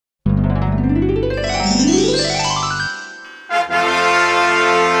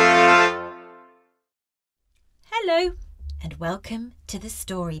welcome to the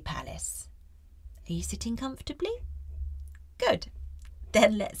Story Palace. Are you sitting comfortably? Good.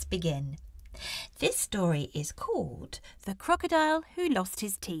 Then let's begin. This story is called The Crocodile Who Lost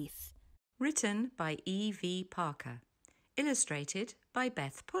His Teeth. Written by E.V. Parker. Illustrated by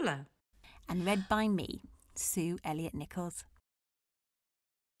Beth Puller. And read by me, Sue Elliott-Nichols.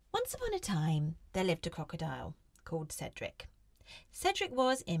 Once upon a time, there lived a crocodile called Cedric. Cedric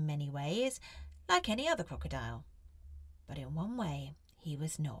was, in many ways, like any other crocodile. But in one way, he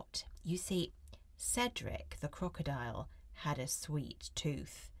was not. You see, Cedric the crocodile had a sweet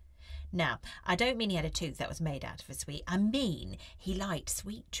tooth. Now, I don't mean he had a tooth that was made out of a sweet. I mean he liked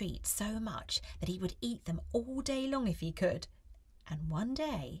sweet treats so much that he would eat them all day long if he could. And one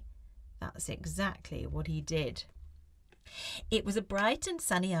day, that's exactly what he did. It was a bright and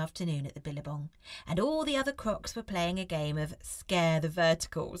sunny afternoon at the Billabong, and all the other crocs were playing a game of Scare the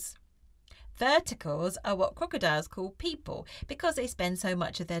Verticals. Verticals are what crocodiles call people because they spend so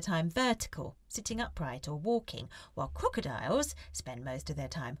much of their time vertical, sitting upright or walking, while crocodiles spend most of their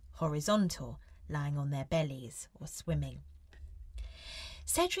time horizontal, lying on their bellies or swimming.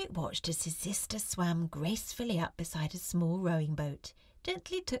 Cedric watched as his sister swam gracefully up beside a small rowing boat,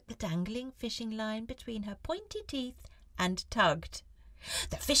 gently took the dangling fishing line between her pointy teeth and tugged.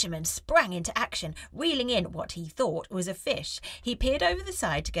 The fisherman sprang into action, reeling in what he thought was a fish. He peered over the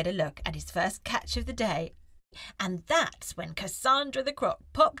side to get a look at his first catch of the day. And that's when Cassandra the croc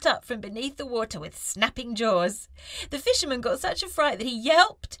popped up from beneath the water with snapping jaws. The fisherman got such a fright that he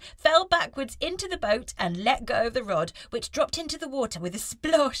yelped, fell backwards into the boat and let go of the rod, which dropped into the water with a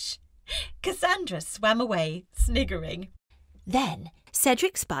splosh. Cassandra swam away, sniggering. Then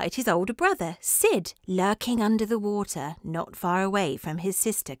Cedric spied his older brother, Sid, lurking under the water, not far away from his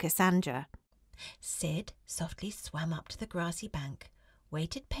sister Cassandra. Sid softly swam up to the grassy bank,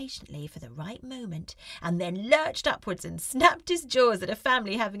 waited patiently for the right moment, and then lurched upwards and snapped his jaws at a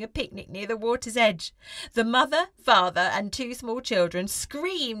family having a picnic near the water's edge. The mother, father, and two small children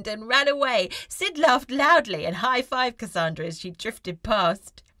screamed and ran away. Sid laughed loudly and high-fived Cassandra as she drifted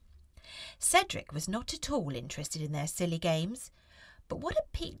past. Cedric was not at all interested in their silly games, but what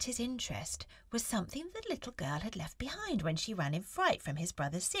had piqued his interest was something the little girl had left behind when she ran in fright from his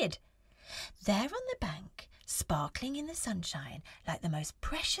brother Sid. There on the bank, sparkling in the sunshine like the most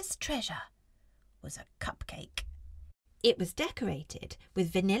precious treasure, was a cupcake. It was decorated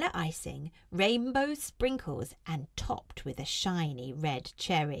with vanilla icing, rainbow sprinkles, and topped with a shiny red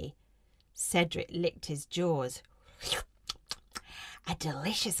cherry. Cedric licked his jaws. A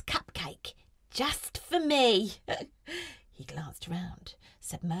delicious cupcake, just for me. He glanced round,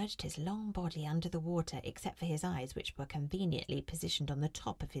 submerged his long body under the water except for his eyes, which were conveniently positioned on the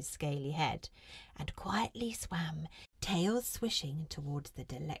top of his scaly head, and quietly swam, tail swishing towards the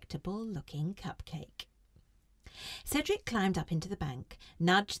delectable-looking cupcake. Cedric climbed up into the bank,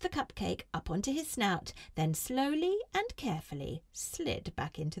 nudged the cupcake up onto his snout, then slowly and carefully slid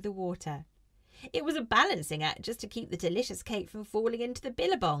back into the water. It was a balancing act just to keep the delicious cake from falling into the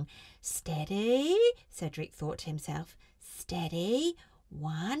billabong. Steady, Cedric thought to himself. Steady.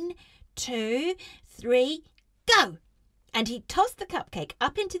 1, 2, 3, go! And he tossed the cupcake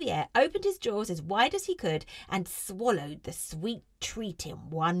up into the air, opened his jaws as wide as he could, and swallowed the sweet treat in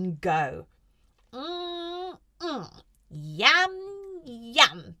one go. Yum,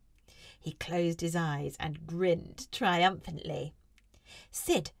 yum! He closed his eyes and grinned triumphantly.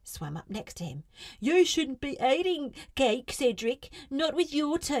 Sid swam up next to him. You shouldn't be eating cake, Cedric, not with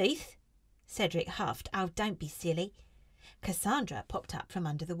your teeth. Cedric huffed. Oh, don't be silly. Cassandra popped up from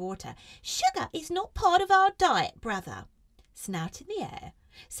under the water. Sugar is not part of our diet, brother. Snout in the air,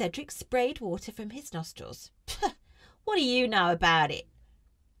 Cedric sprayed water from his nostrils. What do you know about it?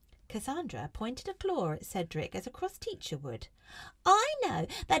 Cassandra pointed a claw at Cedric as a cross-teacher would. I know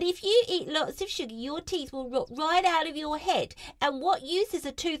that if you eat lots of sugar, your teeth will rot right out of your head. And what use is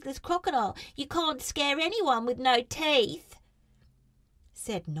a toothless crocodile? You can't scare anyone with no teeth.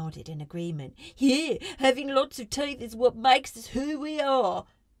 Sid nodded in agreement. Yeah, having lots of teeth is what makes us who we are.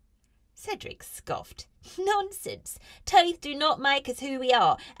 Cedric scoffed. Nonsense. Teeth do not make us who we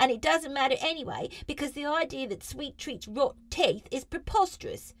are, and it doesn't matter anyway, because the idea that sweet treats rot teeth is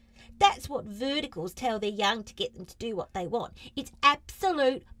preposterous. That's what verticals tell their young to get them to do what they want. It's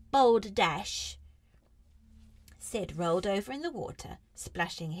absolute balderdash. Sid rolled over in the water,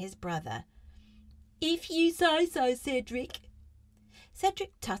 splashing his brother. If you say so, Cedric.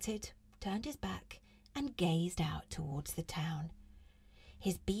 Cedric tutted, turned his back, and gazed out towards the town.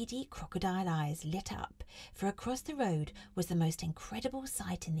 His beady crocodile eyes lit up, for across the road was the most incredible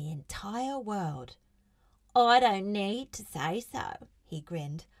sight in the entire world. I don't need to say so, he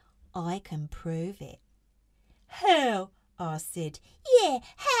grinned. I can prove it. How? asked Sid. Yeah,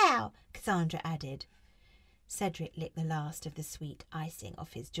 how? Cassandra added. Cedric licked the last of the sweet icing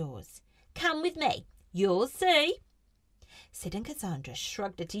off his jaws. Come with me. You'll see. Sid and Cassandra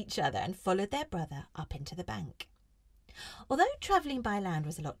shrugged at each other and followed their brother up into the bank. Although travelling by land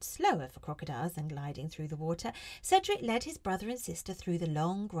was a lot slower for crocodiles than gliding through the water, Cedric led his brother and sister through the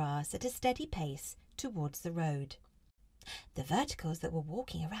long grass at a steady pace towards the road. The verticals that were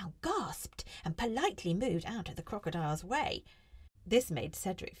walking around gasped and politely moved out of the crocodile's way. This made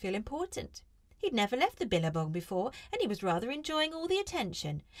Cedric feel important. He'd never left the billabong before, and he was rather enjoying all the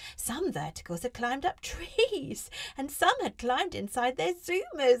attention. Some verticals had climbed up trees, and some had climbed inside their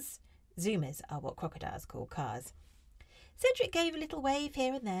zoomers. Zoomers are what crocodiles call cars. Cedric gave a little wave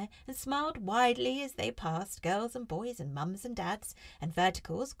here and there and smiled widely as they passed girls and boys and mums and dads and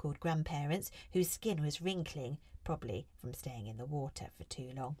verticals called grandparents whose skin was wrinkling, probably from staying in the water for too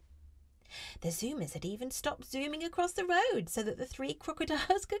long. The zoomers had even stopped zooming across the road so that the three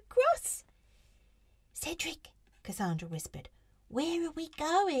crocodiles could cross. Cedric, Cassandra whispered, where are we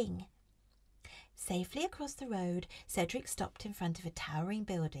going? Safely across the road, Cedric stopped in front of a towering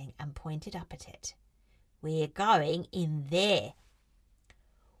building and pointed up at it. We're going in there.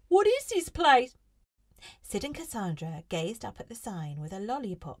 What is this place? Sid and Cassandra gazed up at the sign with a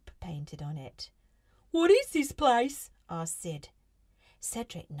lollipop painted on it. What is this place? Asked Sid.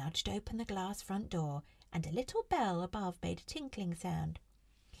 Cedric nudged open the glass front door and a little bell above made a tinkling sound.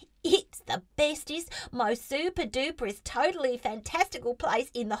 It's the bestest, most super-duperest, totally fantastical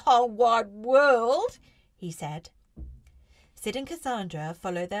place in the whole wide world, he said. Sid and Cassandra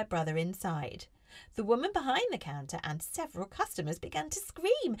followed their brother inside. The woman behind the counter and several customers began to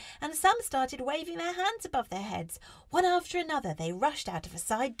scream, and some started waving their hands above their heads. One after another, they rushed out of a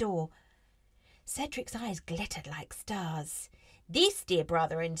side door. Cedric's eyes glittered like stars. This, dear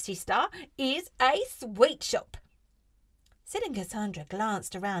brother and sister, is a sweet shop. Sid and Cassandra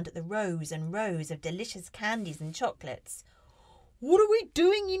glanced around at the rows and rows of delicious candies and chocolates. What are we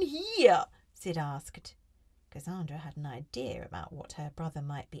doing in here? Sid asked. Cassandra had an idea about what her brother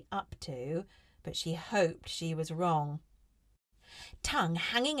might be up to, but she hoped she was wrong. Tongue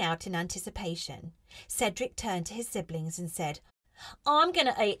hanging out in anticipation, Cedric turned to his siblings and said, I'm going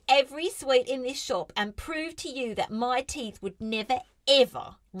to eat every sweet in this shop and prove to you that my teeth would never,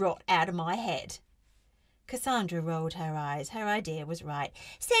 ever rot out of my head. Cassandra rolled her eyes. Her idea was right.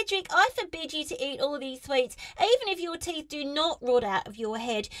 Cedric, I forbid you to eat all these sweets. Even if your teeth do not rot out of your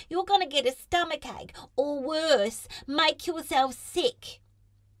head, you're going to get a stomachache, or worse, make yourself sick.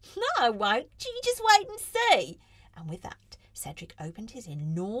 No, I won't. You just wait and see. And with that, Cedric opened his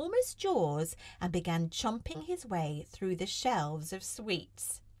enormous jaws and began chomping his way through the shelves of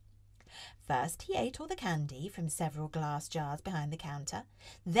sweets. First, he ate all the candy from several glass jars behind the counter.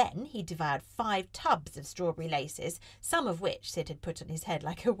 Then he devoured 5 tubs of strawberry laces, some of which Sid had put on his head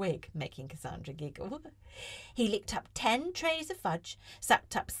like a wig, making Cassandra giggle. He licked up 10 trays of fudge,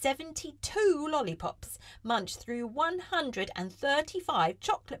 sucked up 72 lollipops, munched through 135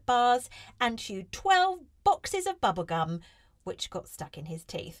 chocolate bars, and chewed 12 boxes of bubblegum, which got stuck in his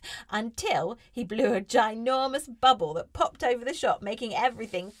teeth, until he blew a ginormous bubble that popped over the shop, making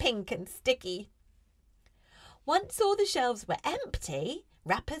everything pink and sticky. Once all the shelves were empty,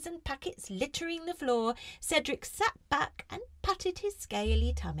 wrappers and packets littering the floor, Cedric sat back and patted his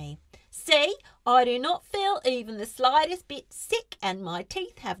scaly tummy. See, I do not feel even the slightest bit sick, and my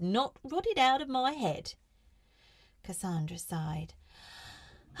teeth have not rotted out of my head. Cassandra sighed.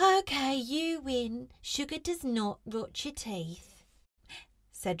 Okay, you win. Sugar does not rot your teeth.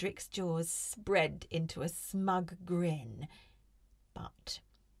 Cedric's jaws spread into a smug grin. But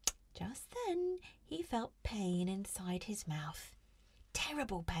just then he felt pain inside his mouth.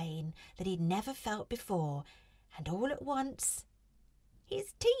 Terrible pain that he'd never felt before, and all at once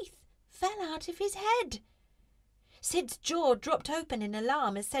his teeth fell out of his head. Sid's jaw dropped open in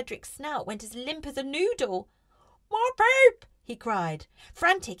alarm as Cedric's snout went as limp as a noodle. My teeth! He cried.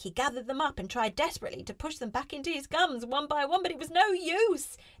 Frantic, he gathered them up and tried desperately to push them back into his gums one by one, but it was no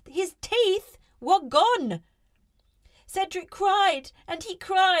use. His teeth were gone. Cedric cried, and he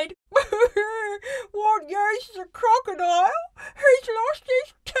cried, What use the crocodile? He's lost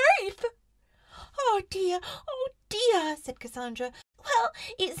his teeth. Oh dear, said Cassandra. Well,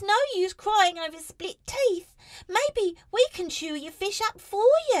 it's no use crying over split teeth. Maybe we can chew your fish up for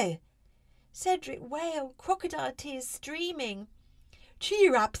you. Cedric wailed, crocodile tears streaming.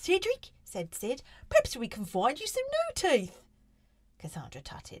 Cheer up, Cedric, said Sid. Perhaps we can find you some new teeth. Cassandra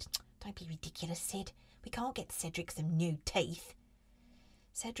tutted. Don't be ridiculous, Sid. We can't get Cedric some new teeth.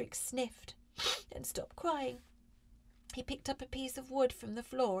 Cedric sniffed and stopped crying. He picked up a piece of wood from the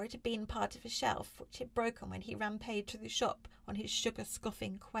floor. It had been part of a shelf, which had broken when he rampaged through the shop on his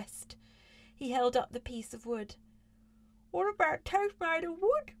sugar-scoffing quest. He held up the piece of wood. "What about toast made of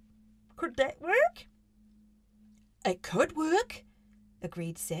wood? Could that work?" "It could work,"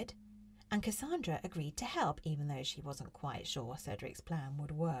 agreed Sid, and Cassandra agreed to help, even though she wasn't quite sure Cedric's plan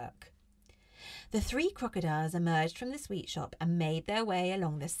would work. The three crocodiles emerged from the sweet shop and made their way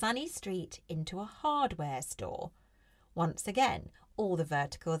along the sunny street into a hardware store. Once again, all the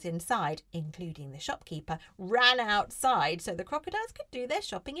verticals inside, including the shopkeeper, ran outside so the crocodiles could do their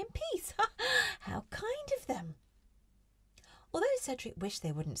shopping in peace. How kind of them! Although Cedric wished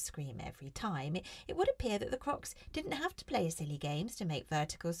they wouldn't scream every time, it would appear that the crocs didn't have to play silly games to make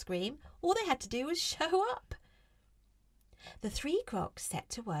verticals scream. All they had to do was show up. The three crocs set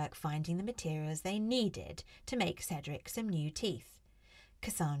to work finding the materials they needed to make Cedric some new teeth.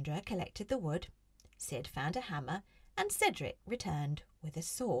 Cassandra collected the wood, Sid found a hammer, and Cedric returned with a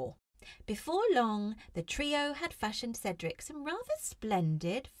saw. Before long, the trio had fashioned Cedric some rather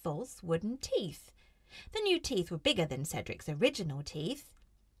splendid false wooden teeth. The new teeth were bigger than Cedric's original teeth.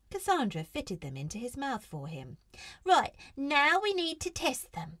 Cassandra fitted them into his mouth for him. "Right, now we need to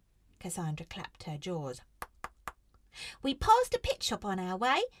test them." Cassandra clapped her jaws. "We passed a pet shop on our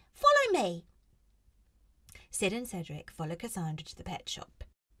way. Follow me." Sid and Cedric followed Cassandra to the pet shop.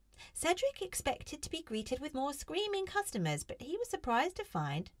 Cedric expected to be greeted with more screaming customers, but he was surprised to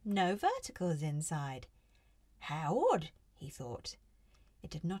find no verticals inside. How odd, he thought.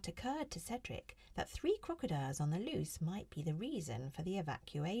 It had not occurred to Cedric that three crocodiles on the loose might be the reason for the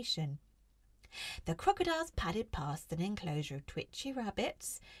evacuation. The crocodiles padded past an enclosure of twitchy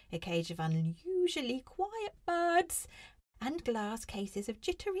rabbits, a cage of unusually quiet birds, and glass cases of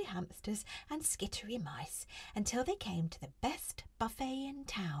jittery hamsters and skittery mice, until they came to the best buffet in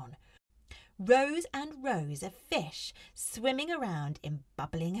town. Rows and rows of fish swimming around in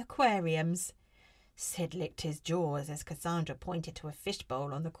bubbling aquariums. Sid licked his jaws as Cassandra pointed to a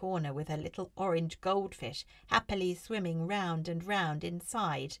fishbowl on the corner with a little orange goldfish happily swimming round and round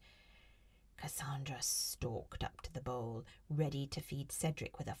inside. Cassandra stalked up to the bowl, ready to feed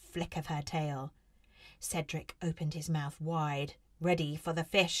Cedric with a flick of her tail. Cedric opened his mouth wide, ready for the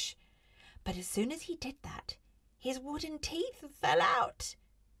fish. But as soon as he did that, his wooden teeth fell out.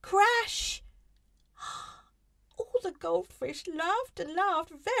 Crash! All the goldfish laughed and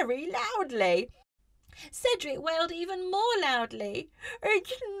laughed very loudly. Cedric wailed even more loudly.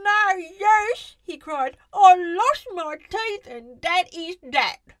 "It's no use," he cried. "I lost my teeth and that is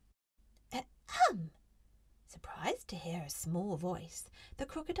that." Surprised to hear a small voice, the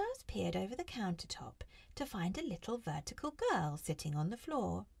crocodiles peered over the countertop to find a little vertical girl sitting on the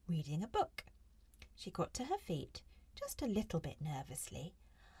floor, reading a book. She got to her feet, just a little bit nervously.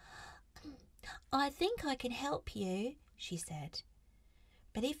 "I think I can help you," she said.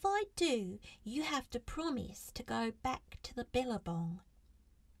 "But if I do, you have to promise to go back to the billabong."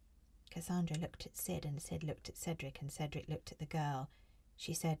 Cassandra looked at Sid, and Sid looked at Cedric, and Cedric looked at the girl.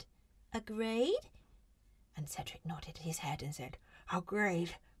 She said, "Agreed?" And Cedric nodded his head and said,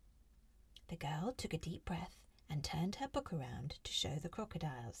 "Agreed." The girl took a deep breath and turned her book around to show the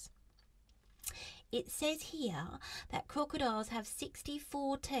crocodiles. "It says here that crocodiles have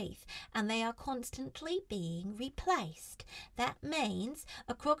 64 teeth and they are constantly being replaced. That means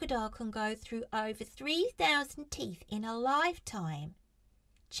a crocodile can go through over 3,000 teeth in a lifetime.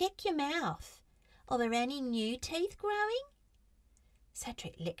 Check your mouth. Are there any new teeth growing?"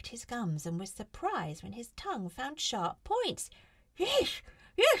 Cedric licked his gums and was surprised when his tongue found sharp points. Yes,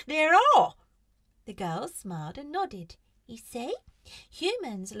 there are." The girl smiled and nodded. "You see,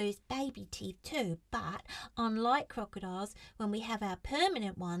 humans lose baby teeth too, but unlike crocodiles, when we have our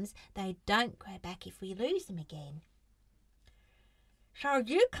permanent ones, they don't grow back if we lose them again." "So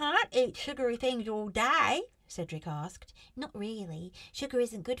you can't eat sugary things all day?" Cedric asked. "Not really. Sugar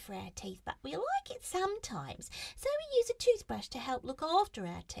isn't good for our teeth, but we like it sometimes, so we use a toothbrush to help look after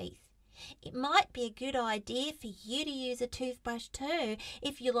our teeth. It might be a good idea for you to use a toothbrush too,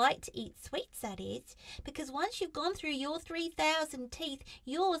 if you like to eat sweets, that is, because once you've gone through your 3,000 teeth,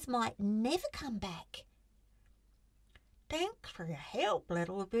 yours might never come back." "Thanks for your help,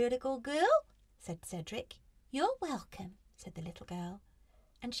 little vertical girl," said Cedric. "You're welcome," said the little girl,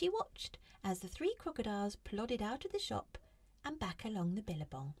 and she watched as the three crocodiles plodded out of the shop and back along the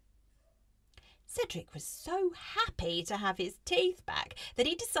billabong. Cedric was so happy to have his teeth back that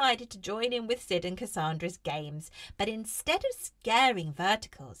he decided to join in with Sid and Cassandra's games, but instead of scaring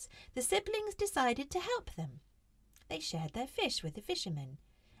verticals, the siblings decided to help them. They shared their fish with the fishermen,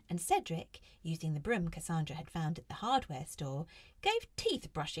 and Cedric, using the broom Cassandra had found at the hardware store, gave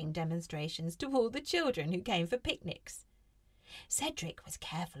teeth-brushing demonstrations to all the children who came for picnics. Cedric was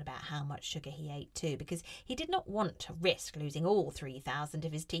careful about how much sugar he ate too, because he did not want to risk losing all 3,000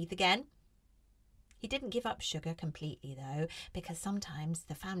 of his teeth again. He didn't give up sugar completely, though, because sometimes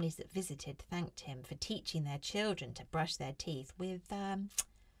the families that visited thanked him for teaching their children to brush their teeth with a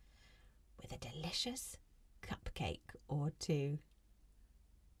delicious cupcake or two.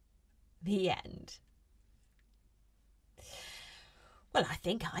 The end. Well, I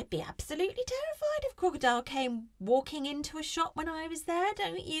think I'd be absolutely terrified if Crocodile came walking into a shop when I was there,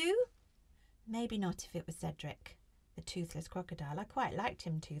 don't you? Maybe not if it was Cedric, the toothless crocodile. I quite liked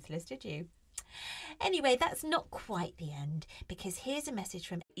him toothless, did you? Anyway, that's not quite the end, because here's a message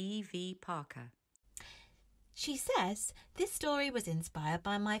from E.V. Parker. She says, this story was inspired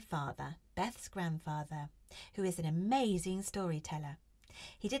by my father, Beth's grandfather, who is an amazing storyteller.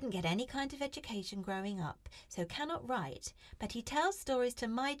 He didn't get any kind of education growing up, so cannot write, but he tells stories to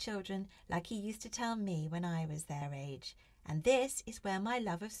my children like he used to tell me when I was their age. And this is where my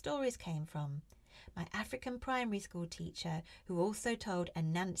love of stories came from. My African primary school teacher, who also told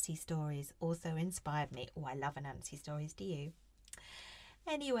Anansi stories, also inspired me. Oh, I love Anansi stories, do you?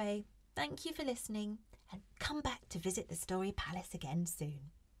 Anyway, thank you for listening, and come back to visit the Story Palace again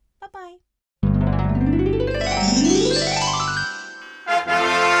soon. Bye-bye.